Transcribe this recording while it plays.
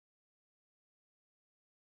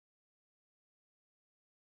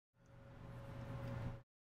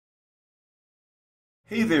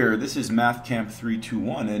Hey there, this is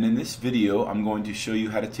MathCamp321, and in this video I'm going to show you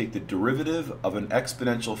how to take the derivative of an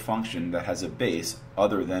exponential function that has a base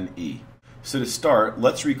other than e. So to start,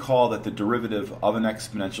 let's recall that the derivative of an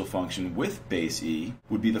exponential function with base e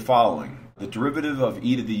would be the following. The derivative of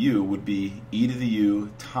e to the u would be e to the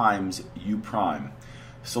u times u prime.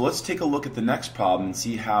 So let's take a look at the next problem and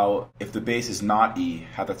see how, if the base is not e,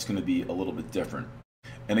 how that's going to be a little bit different.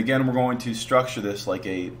 And again, we're going to structure this like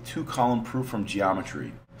a two-column proof from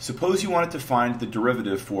geometry. Suppose you wanted to find the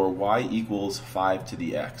derivative for y equals 5 to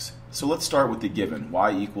the x. So let's start with the given,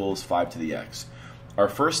 y equals 5 to the x. Our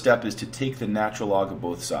first step is to take the natural log of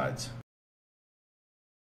both sides.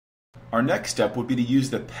 Our next step would be to use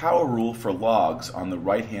the power rule for logs on the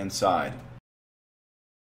right-hand side.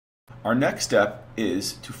 Our next step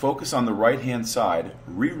is to focus on the right-hand side,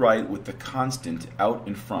 rewrite with the constant out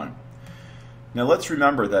in front. Now let's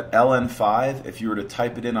remember that ln5, if you were to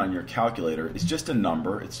type it in on your calculator, is just a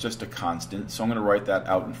number, it's just a constant, so I'm going to write that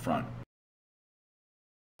out in front.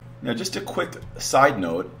 Now just a quick side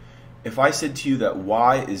note, if I said to you that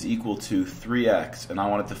y is equal to 3x and I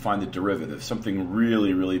wanted to find the derivative, something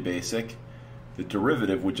really basic, the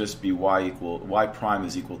derivative would just be y prime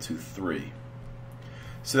is equal to 3.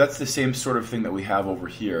 So that's the same sort of thing that we have over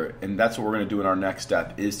here, and that's what we're going to do in our next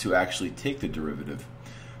step, is to actually take the derivative.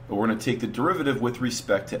 But we're going to take the derivative with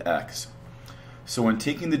respect to x. So when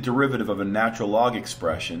taking the derivative of a natural log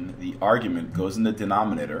expression, the argument goes in the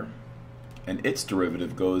denominator and its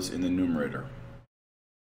derivative goes in the numerator.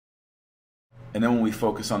 And then when we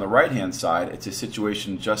focus on the right hand side, it's a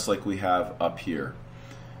situation just like we have up here.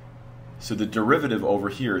 So the derivative over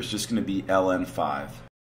here is just going to be ln5.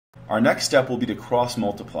 Our next step will be to cross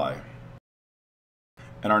multiply.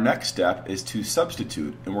 And our next step is to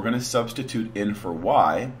substitute, and we're going to substitute in for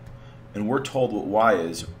y, and we're told what y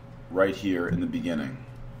is right here in the beginning.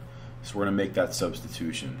 So we're going to make that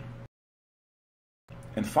substitution.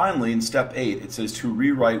 And finally, in step 8, it says to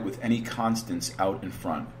rewrite with any constants out in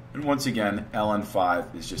front. And once again,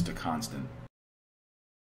 ln5 is just a constant.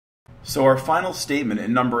 So our final statement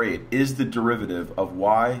in number 8 is the derivative of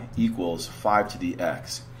y equals 5 to the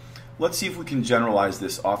x. Let's see if we can generalize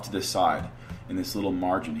this off to the side in this little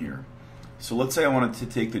margin here. So let's say I wanted to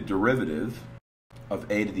take the derivative of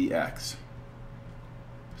a to the x.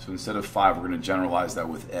 So instead of 5, we're going to generalize that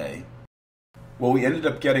with a. What we ended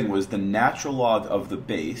up getting was the natural log of the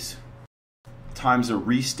base times a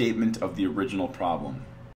restatement of the original problem.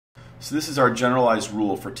 So this is our generalized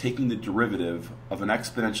rule for taking the derivative of an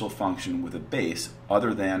exponential function with a base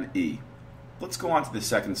other than e. Let's go on to the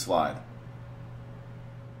second slide.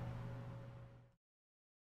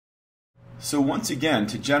 So once again,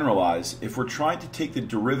 to generalize, if we're trying to take the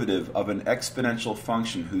derivative of an exponential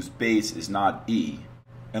function whose base is not e,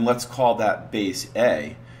 and let's call that base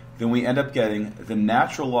a, then we end up getting the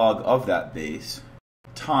natural log of that base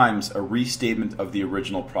times a restatement of the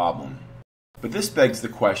original problem. But this begs the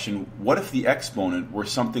question, what if the exponent were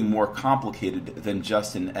something more complicated than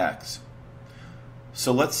just an x?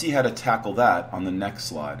 So let's see how to tackle that on the next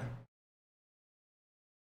slide.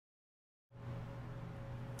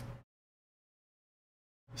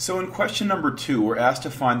 So in question number 2, we're asked to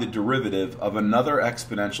find the derivative of another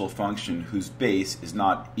exponential function whose base is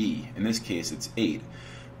not e. In this case, it's 8.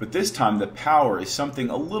 But this time, the power is something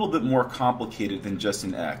a little bit more complicated than just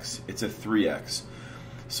an x. It's a 3x.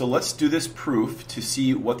 So let's do this proof to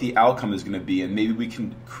see what the outcome is going to be, and maybe we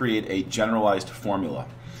can create a generalized formula.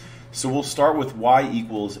 So we'll start with y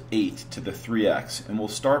equals 8 to the 3x, and we'll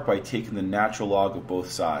start by taking the natural log of both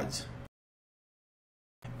sides.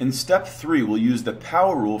 In step 3, we'll use the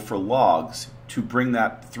power rule for logs to bring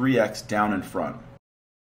that 3x down in front.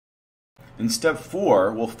 In step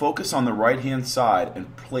 4, we'll focus on the right-hand side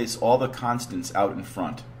and place all the constants out in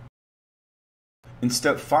front. In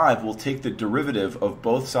step 5, we'll take the derivative of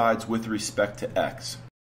both sides with respect to x.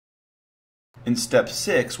 In step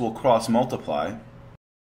 6, we'll cross multiply.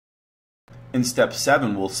 In step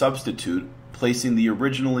 7, we'll substitute, placing the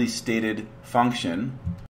originally stated function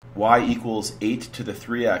y equals 8 to the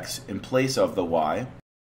 3x in place of the y.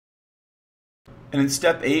 And in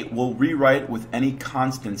step 8, we'll rewrite with any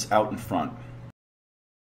constants out in front.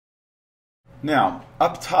 Now,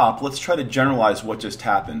 up top, let's try to generalize what just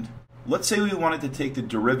happened. Let's say we wanted to take the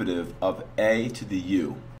derivative of a to the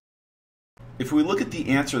u. If we look at the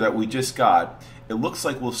answer that we just got, it looks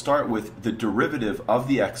like we'll start with the derivative of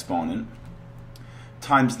the exponent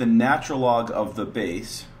times the natural log of the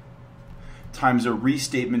base times a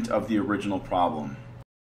restatement of the original problem.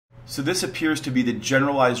 So this appears to be the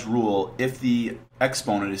generalized rule if the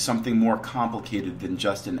exponent is something more complicated than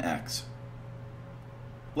just an x.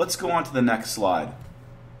 Let's go on to the next slide.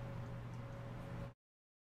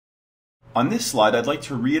 On this slide, I'd like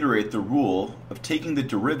to reiterate the rule of taking the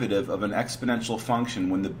derivative of an exponential function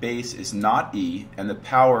when the base is not e and the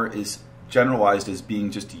power is generalized as being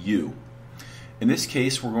just u. In this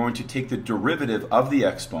case, we're going to take the derivative of the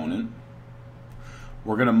exponent,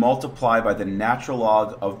 we're going to multiply by the natural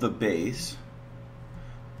log of the base,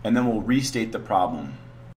 and then we'll restate the problem.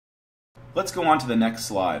 Let's go on to the next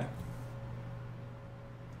slide.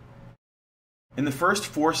 In the first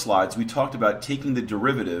 4 slides, we talked about taking the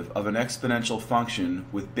derivative of an exponential function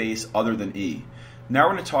with base other than e. Now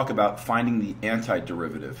we're going to talk about finding the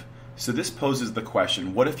antiderivative. So this poses the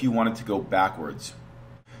question, what if you wanted to go backwards?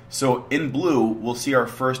 So in blue, we'll see our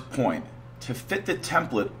first point. To fit the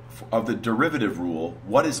template of the derivative rule,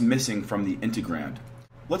 what is missing from the integrand?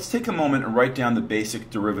 Let's take a moment and write down the basic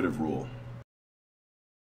derivative rule.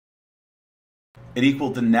 It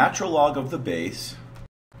equaled the natural log of the base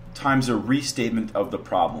times a restatement of the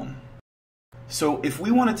problem. So if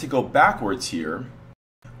we wanted to go backwards here,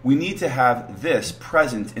 we need to have this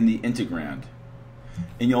present in the integrand.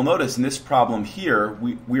 And you'll notice in this problem here,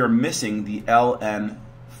 we are missing the ln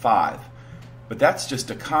 5. But that's just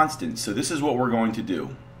a constant, so this is what we're going to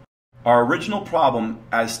do. Our original problem,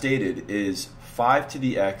 as stated, is 5 to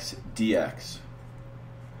the x dx.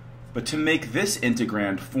 But to make this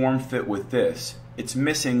integrand form fit with this, it's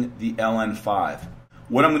missing the ln 5.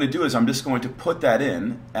 What I'm going to do is I'm just going to put that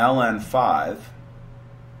in, ln 5.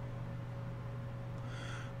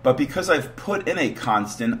 But because I've put in a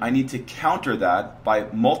constant, I need to counter that by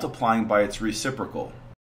multiplying by its reciprocal.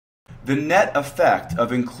 The net effect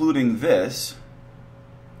of including this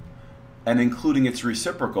and including its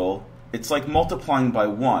reciprocal, it's like multiplying by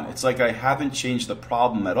 1. It's like I haven't changed the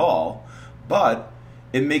problem at all, but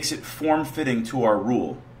it makes it form-fitting to our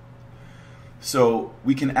rule. So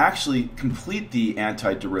we can actually complete the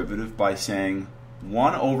antiderivative by saying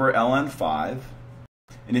 1 over ln 5,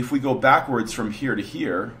 and if we go backwards from here to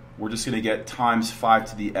here, we're just going to get times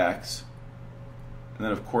 5 to the x, and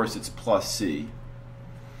then of course it's plus c.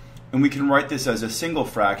 And we can write this as a single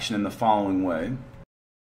fraction in the following way.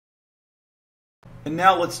 And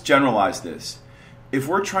now let's generalize this. If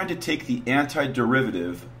we're trying to take the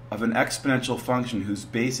antiderivative of an exponential function whose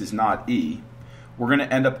base is not e, we're going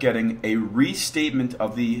to end up getting a restatement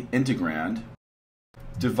of the integrand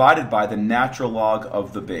divided by the natural log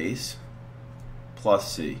of the base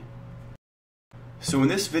plus c. So in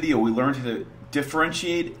this video we learned how to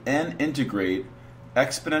differentiate and integrate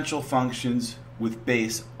exponential functions with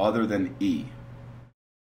base other than e.